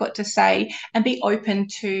what they've got to say and be open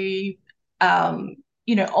to,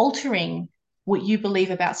 altering what you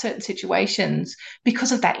believe about certain situations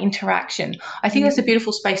because of that interaction. I think that's a Mm.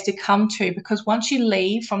 beautiful space to come to, because once you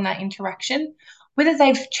leave from that interaction, whether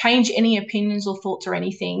they've changed any opinions or thoughts or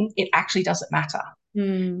anything, it actually doesn't matter,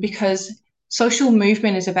 Mm. because social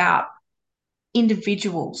movement is about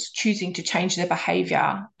individuals choosing to change their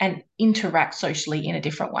behavior and interact socially in a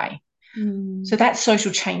different way. So Mm. that's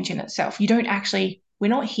social change in itself. We're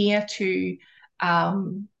not here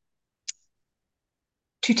um,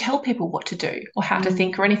 to tell people what to do or how to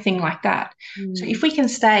think or Mm. anything like that. So if Mm. we can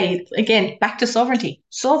stay, again, back to sovereignty,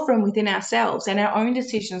 sovereign within ourselves and our own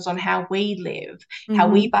decisions on how we live, how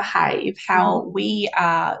we Mhm. behave, how Mhm. we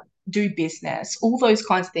do business, all those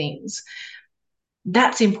kinds of things,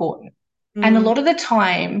 that's important. And a Mm. lot of the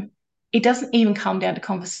time, it doesn't even come down to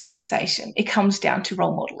conversation. It comes down to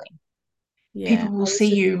role modeling. Yeah, People will I was see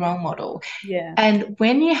just you thinking role that. model. Yeah. And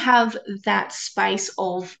when you have that space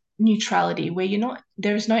of neutrality where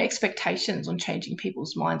there is no expectations on changing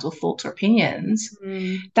people's minds or thoughts or opinions,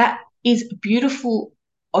 Mm. that is beautiful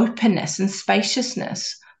openness and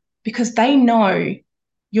spaciousness, because they know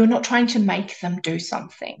you're not trying to make them do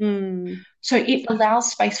something. Mm. So it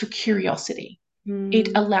allows space for curiosity. It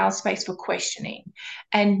Mm. allows space for questioning,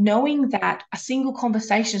 and knowing that a single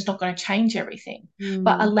conversation is not going to change everything,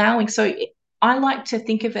 but Mm. allowing. I like to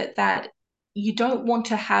think of it that you don't want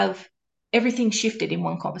to have everything shifted in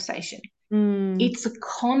one conversation. Mm. It's a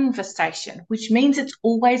conversation, which means it's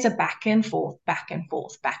always a back and forth, back and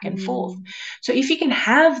forth, back and forth. Mm. So if you can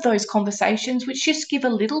have those conversations, which just give a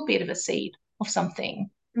little bit of a seed of something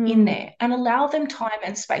in Mm. there, and allow them time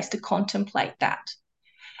and space to contemplate that,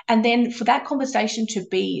 and then for that conversation to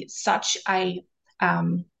be such a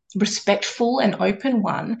respectful and open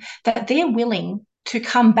one, that they're willing to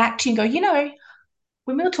come back to you and go,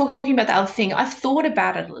 when we were talking about the other thing, I thought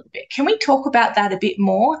about it a little bit. Can we talk about that a bit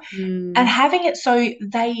more? And Mm, having it so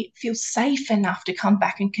they feel safe enough to come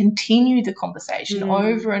back and continue the conversation mm,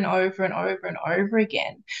 over and over and over and over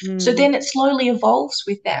again. So mm, then it slowly evolves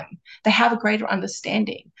with them. They have a greater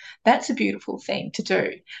understanding. That's a beautiful thing to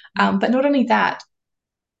do. mm, But not only that,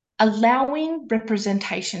 allowing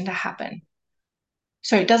representation to happen.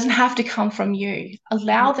 So it doesn't have to come from you.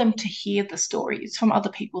 Allow them to hear the stories from other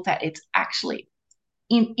people that it's actually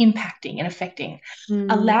impacting and affecting. mm,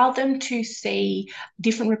 Allow them to see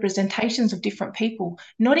different representations of different people,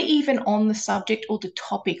 not even on the subject or the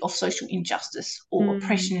topic of social injustice or mm,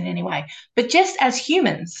 oppression in any way, but just as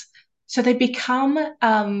humans. So they become,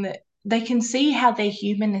 they can see how their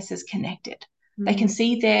humanness is connected. They can mm,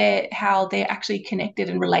 see how they're actually connected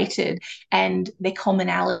and related and their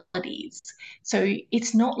commonalities. So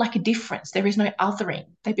it's not like a difference. There is no othering.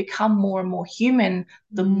 They become more and more human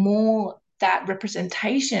the mm, more that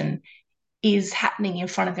representation is happening in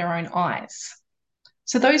front of their own eyes.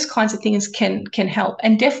 So those kinds of things can help.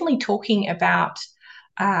 And definitely talking about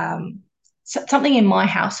something in my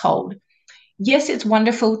household. Yes, it's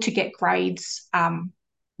wonderful to get grades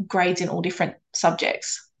in all different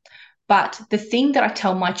subjects. But the thing that I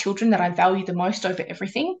tell my children that I value the most over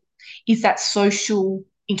everything is that social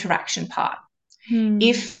interaction part. mm.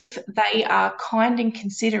 If they are kind and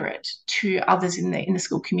considerate to others in the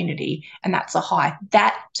school community, and that's a high,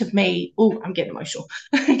 that to me, oh, I'm getting emotional.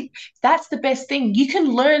 That's the best thing. You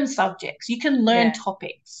can learn subjects, you can learn Yeah,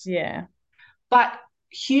 topics, yeah. but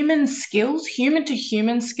human skills, human to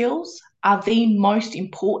human skills, are the most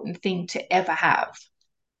important thing to ever have.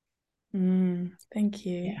 Thank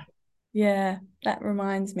you. Yeah, Yeah, that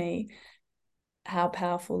reminds me how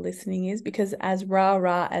powerful listening is because as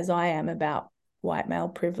rah-rah as I am about white male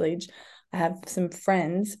privilege, I have some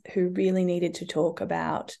friends who really needed to talk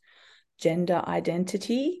about gender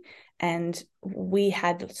identity. And we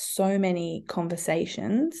had so many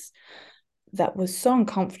conversations that was so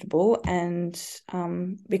uncomfortable. And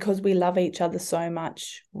because we love each other so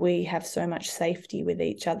much, we have so much safety with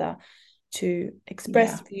each other to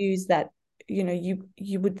express yeah, views that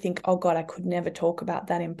you would think, oh God, I could never talk about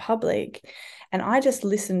that in public. And I just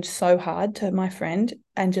listened so hard to my friend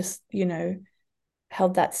and just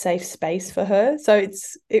held that safe space for her. So yeah,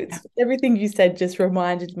 it's everything you said just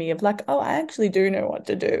reminded me of like, oh, I actually do know what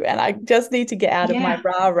to do, and I just need to get out of my yeah,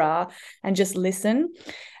 rah rah and just listen.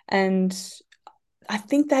 And I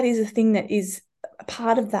think that is a thing that is a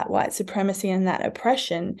part of that white supremacy and that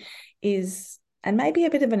oppression is, and maybe a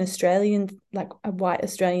bit of an Australian, like a white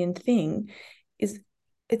Australian thing, is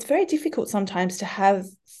it's very difficult sometimes to have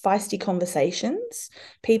feisty conversations.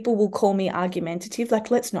 People will call me argumentative, like,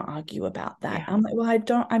 let's not argue about that. yeah, I'm like,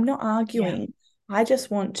 well, I'm not yeah, arguing. I just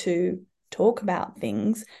want to talk about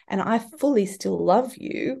things and I fully still love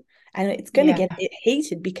you. And it's going to yeah, get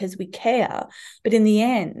heated because we care. But in the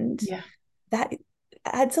end, yeah. that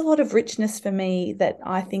adds a lot of richness for me that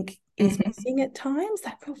I think is Mm-hmm. missing at times,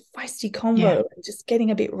 that real feisty Yeah, convo, just getting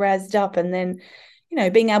a bit razzed up and then,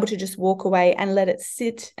 being able to just walk away and let it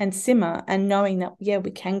sit and simmer and knowing that, yeah, we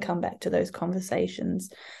can come back to those conversations,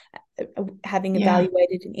 having yeah.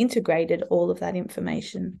 evaluated and integrated all of that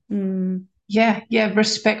information. Yeah, yeah.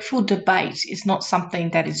 Respectful debate is not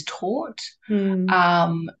something that is taught, Mm,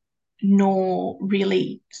 um, nor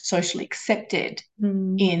really socially accepted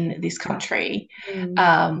mm, in this country, mm,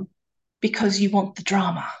 um, because you want the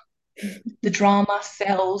drama. The drama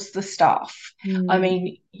sells the stuff. I mm,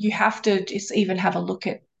 mean, you have to just even have a look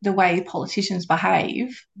at the way politicians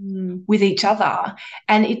behave mm, with each other,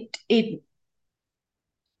 and it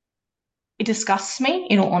disgusts me,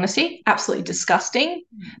 in all honesty, absolutely disgusting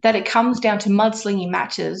that it comes down to mudslinging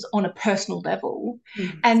matches on a personal level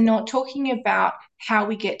mm, and not talking about how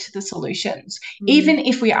we get to the solutions. mm, Even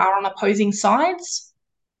if we are on opposing sides,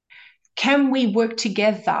 can we work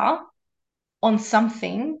together on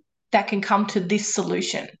something that can come to this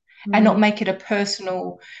solution and mm, not make it a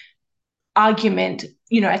personal argument,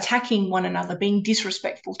 attacking one another, being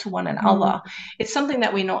disrespectful to one mm, another? It's something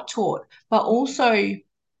that we're not taught. But also,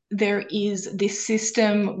 there is this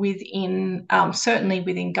system within, certainly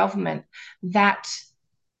within government, that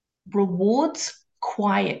rewards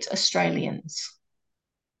quiet Australians.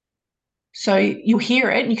 So you'll hear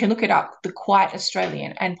it, and you can look it up, the quiet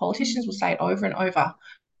Australian, and politicians will say it over and over.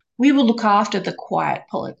 We will look after the quiet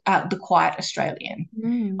Australian.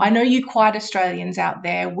 I mm, know you quiet Australians out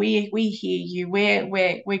there. We hear you.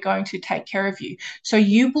 We're going to take care of you. So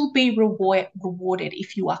you will be rewarded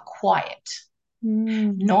if you are quiet,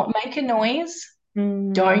 mm, not make a noise,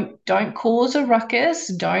 Mm, Don't cause a ruckus.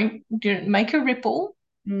 Don't make a ripple.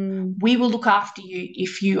 mm, We will look after you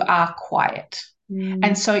if you are quiet.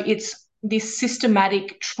 And mm. so it's this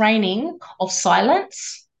systematic training of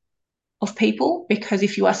silence of people, because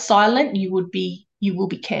if you are silent, you will be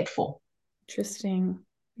cared for. Interesting.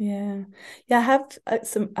 Yeah. Yeah, I have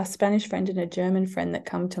a Spanish friend and a German friend that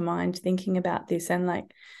come to mind thinking about this. And like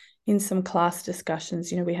in some class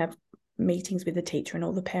discussions, we have meetings with the teacher and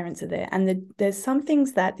all the parents are there. And there's some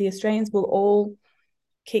things that the Australians will all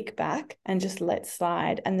kick back and just let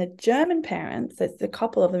slide. And the German parents, there's a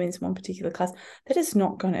couple of them in one particular class, they're just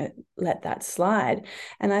not going to let that slide.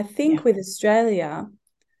 And I Yeah. think with Australia,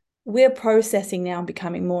 we're processing now and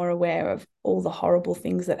becoming more aware of all the horrible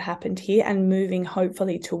things that happened here and moving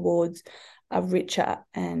hopefully towards a richer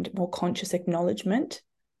and more conscious acknowledgement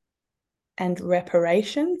and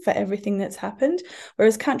reparation for everything that's happened.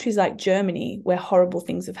 Whereas countries like Germany, where horrible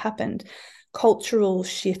things have happened, cultural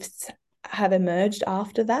shifts have emerged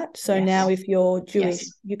after that. So now Yes. if you're Jewish,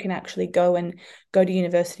 Yes. you can actually go to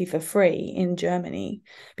university for free in Germany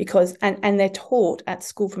because and they're taught at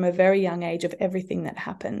school from a very young age of everything that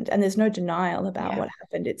happened. And there's no denial about Yeah. what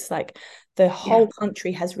happened. It's like the Yeah. whole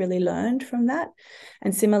country has really learned from that.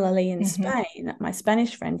 And similarly in Mm-hmm. Spain, my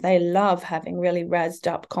Spanish friend, they love having really razzed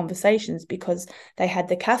up conversations because they had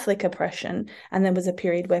the Catholic oppression and there was a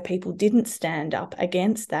period where people didn't stand up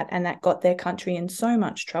against that, and that got their country in so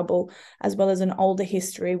much trouble, as well as an older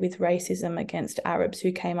history with racism against Arabs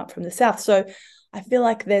who came up from the south. So I feel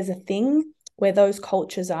like there's a thing where those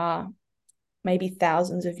cultures are maybe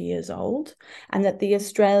thousands of years old, and that the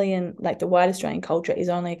Australian, like the white Australian culture, is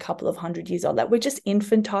only a couple of 100 years old. Like we're just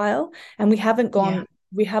infantile, and Yeah.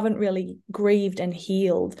 we haven't really grieved and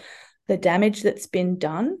healed the damage that's been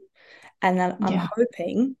done. And then I'm Yeah.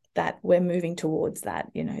 hoping that we're moving towards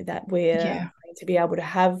that, that we're Yeah. going to be able to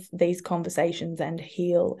have these conversations and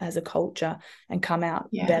heal as a culture and come out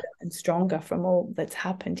Yeah. better and stronger from all that's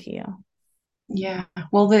happened here. Yeah.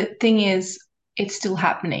 Well, the thing is, it's still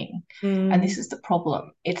happening. And Mm, this is the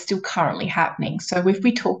problem. It's still currently happening. So if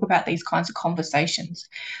we talk about these kinds of conversations,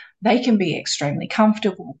 they can be extremely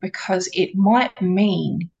comfortable because it might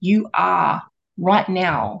mean you are right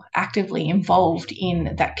now actively involved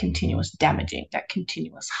in that continuous damaging, that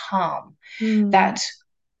continuous harm, mm, that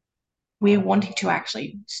we're wanting to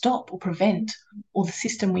actually stop or prevent, or the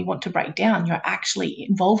system we want to break down. You're actually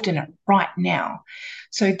involved in it right now.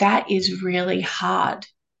 So that is really hard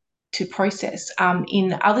to process.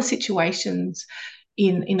 In other situations,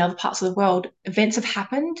 in other parts of the world, events have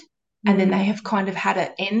happened and then they mm, have kind of had an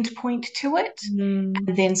end point to it. mm,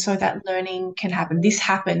 And then so that learning can happen. This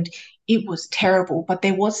happened, it was terrible, but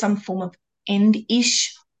there was some form of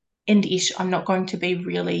end-ish. I'm not going to be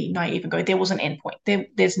really naive and go, there was an end point.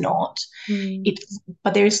 There's not. mm, It,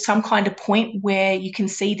 but there is some kind of point where you can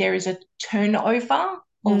see there is a turnover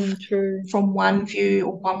of true. from one view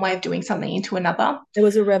or one way of doing something into another. There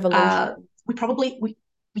was a revolution.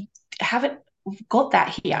 We haven't got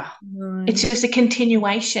that here. It's No. just a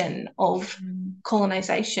continuation of Mm,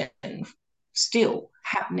 colonization still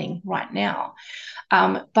happening right now.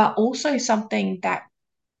 But also something that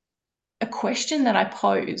a question that I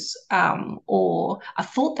pose, or a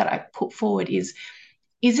thought that I put forward is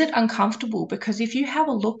it uncomfortable? Because if you have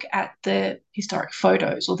a look at the historic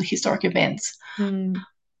photos or the historic events, mm,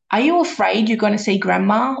 are you afraid you're going to see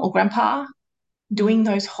grandma or grandpa mm, doing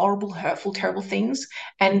those horrible, hurtful, terrible things?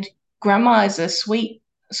 And grandma is a sweet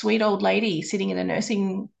old lady sitting in a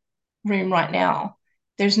nursing room right now.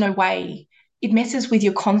 There's no way. It messes with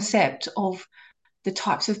your concept of the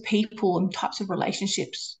types of people and types of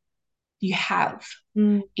relationships you have.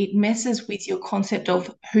 mm, It messes with your concept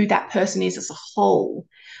of who that person is as a whole.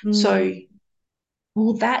 mm, So,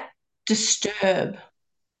 will that disturb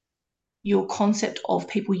your concept of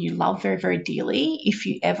people you love very, very dearly if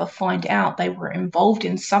you ever find out they were involved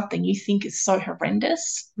in something you think is so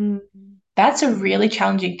horrendous? mm. That's a really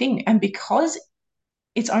challenging thing. And because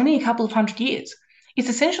it's only a couple of 100 years, it's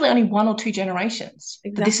essentially only one or two generations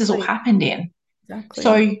that this has all Exactly. happened in. Exactly.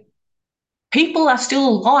 So people are still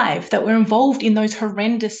alive that were involved in those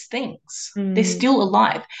horrendous things. They're Mm, still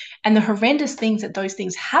alive. And the horrendous things that those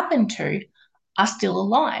things happen to are still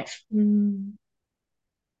alive. mm.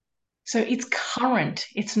 So it's current.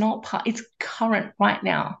 It's not part, it's current right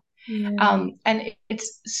now. Yeah. And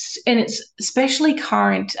it's especially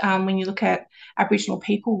current when you look at Aboriginal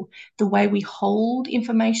people, the way we hold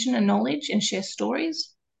information and knowledge and share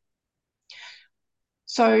stories.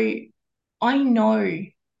 So I know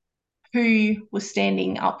who was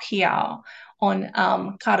standing up here on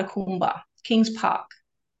Karakumba, Kings Park.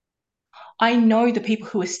 I know the people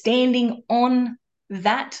who are standing on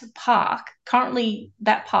that park, currently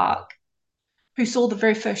that park, who saw the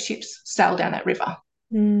very first ships sail down that river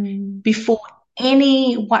Mm. before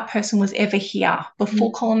any white person was ever here,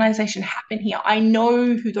 before Mm. colonization happened here. I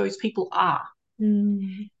know who those people are.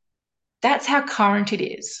 Mm. That's how current it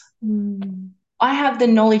is. Mm. I have the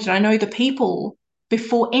knowledge and I know the people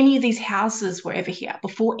before any of these houses were ever here,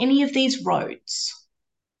 before any of these roads.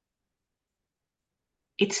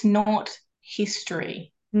 It's not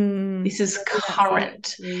history. Mm. This is Letting that sink current.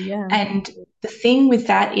 through, yeah. And the thing with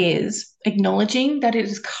that is acknowledging that it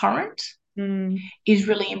is current Mm. is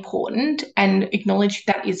really important, and acknowledge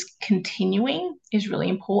that is continuing is really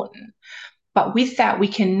important. But with that, we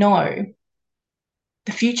can know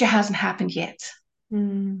the future hasn't happened yet.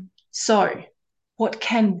 Mm. So, what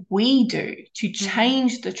can we do to Mm.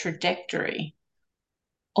 change the trajectory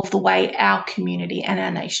of the way our community and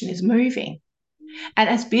our nation is moving? And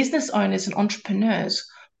as business owners and entrepreneurs,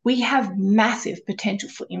 we have massive potential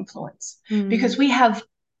for influence because Mm. we have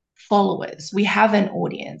followers, we have an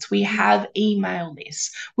audience, we have email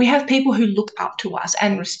lists, we have people who look up to us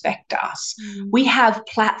and respect us. Mm. We have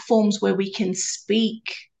platforms where we can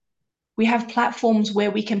speak. We have platforms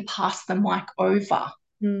where we can pass the mic over.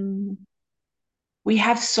 Mm. We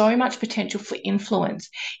have so much potential for influence.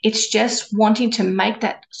 It's just wanting to make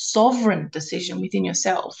that sovereign decision within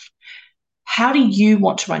yourself. How do you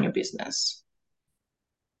want to run your business?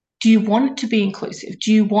 Do you want it to be inclusive?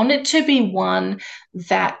 Do you want it to be one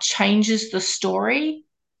that changes the story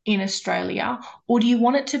in Australia? Or do you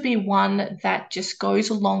want it to be one that just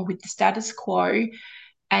goes along with the status quo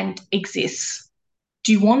and exists?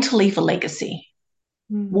 Do you want to leave a legacy?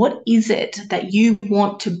 Mm. What is it that you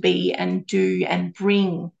want to be and do and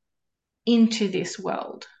bring into this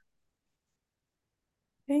world?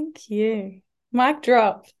 Thank you. Mic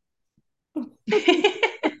drop.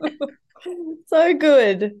 So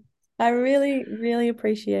good. I really, really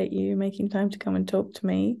appreciate you making time to come and talk to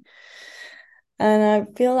me. And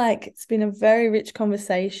I feel like it's been a very rich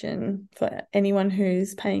conversation for anyone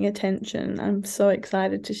who's paying attention. I'm so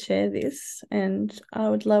excited to share this, and I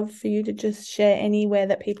would love for you to just share anywhere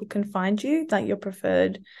that people can find you, like your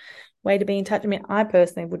preferred way to be in touch. I mean, I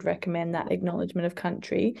personally would recommend that Acknowledgement of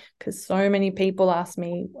Country, because so many people ask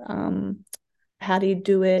me, how do you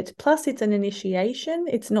do it? Plus, it's an initiation.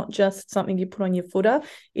 It's not just something you put on your footer.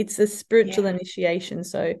 It's a spiritual Yeah, initiation.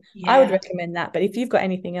 So I would yeah. recommend that. But if you've got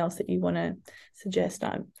anything else that you want to suggest,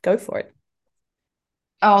 go for it.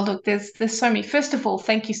 Oh, look, there's so many. First of all,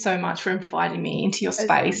 thank you so much for inviting me into your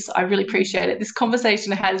space. I really appreciate it. This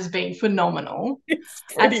conversation has been phenomenal. It's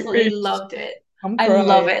pretty Absolutely rich. loved it. I'm I crying.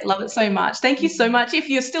 love it so much. Thank you so much. If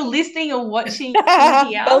you're still listening or watching in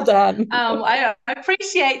here, Well done. I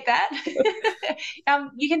appreciate that.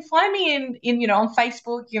 You can find me in on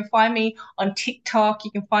Facebook. You can find me on TikTok. You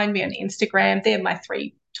can find me on Instagram. They're my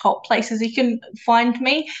three top places you can find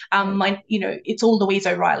me. It's all Louise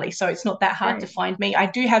O'Reilly, so it's not that hard to Great. find me. I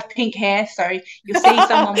do have pink hair, so you'll see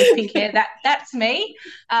someone with pink hair. That's me.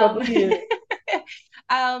 Um, Probably you.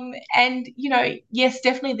 and yes,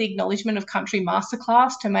 definitely the Acknowledgement of Country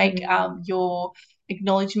masterclass to make Mm. your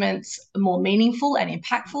acknowledgements more meaningful and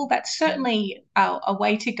impactful. That's certainly a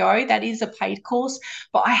way to go. That is a paid course,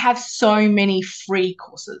 but I have so many free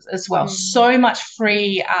courses as well. Mm. So much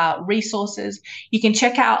free resources. You can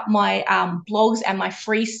check out my blogs and my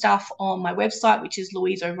free stuff on my website, which is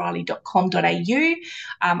louiseoreilly.com.au.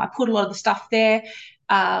 I put a lot of the stuff there.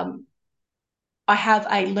 I have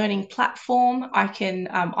a learning platform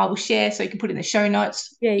I will share, so you can put in the show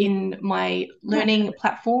notes Yeah, you in my might come. learning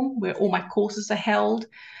platform where all my courses are held.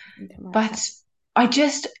 I think I might come. But I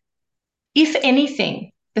just, if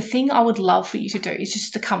anything, the thing I would love for you to do is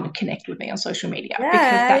just to come and connect with me on social media, because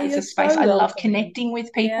Yeah, that is you're a space so I love welcome. connecting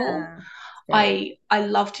with people. Yeah. Great. I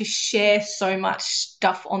love to share so much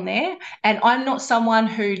stuff on there, and I'm not someone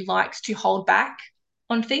who likes to hold back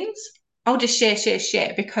on things. I'll just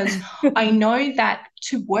share because I know that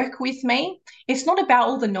to work with me, it's not about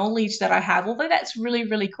all the knowledge that I have, although that's really,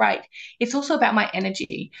 really great. It's also about my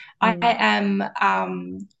energy. I Mm.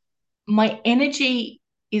 am, my energy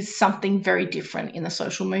is something very different in the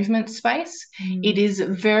social movement space. It Mm. is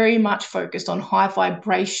very much focused on high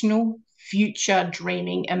vibrational future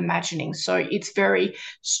dreaming, imagining. So it's very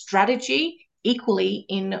strategy equally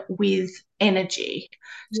in with energy.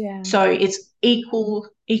 Yeah. So it's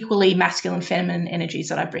equally masculine, feminine energies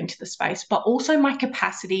that I bring to the space, but also my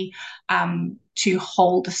capacity to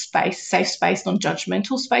hold a space, safe space,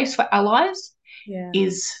 non-judgmental space for allies Yeah.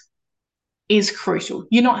 is crucial.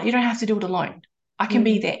 You don't have to do it alone. I can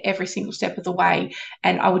be there every single step of the way.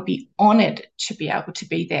 And I would be honored to be able to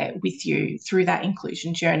be there with you through that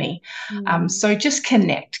inclusion journey. So just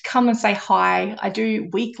connect, come and say hi. I do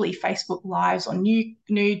weekly Facebook lives on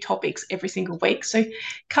new topics every single week. So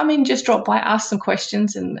come in, just drop by, ask some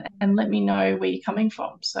questions and let me know where you're coming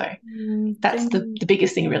from. So that's the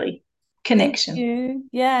biggest thing, really. Thank Connection. you.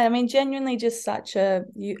 Yeah, I mean, genuinely just I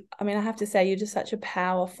mean, I have to say you're just such a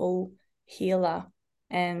powerful healer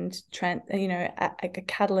and a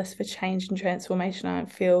catalyst for change and transformation. I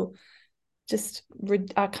feel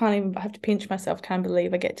I can't even, I have to pinch myself, can't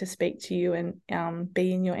believe I get to speak to you and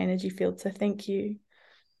be in your energy field. So thank you.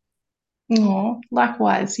 Oh,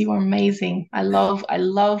 likewise, you are amazing. I love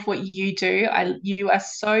what you do. You are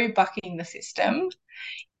so bucking the system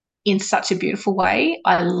in such a beautiful way.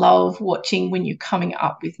 I love watching when you're coming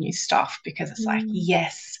up with new stuff because it's like,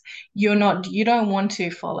 yes, you don't want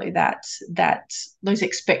to follow those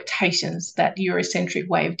expectations, that Eurocentric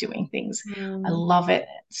way of doing things. I love it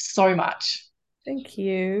so much. Thank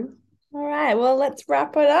you. All right, well, let's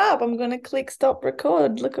wrap it up. I'm going to click stop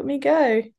record. Look at me go.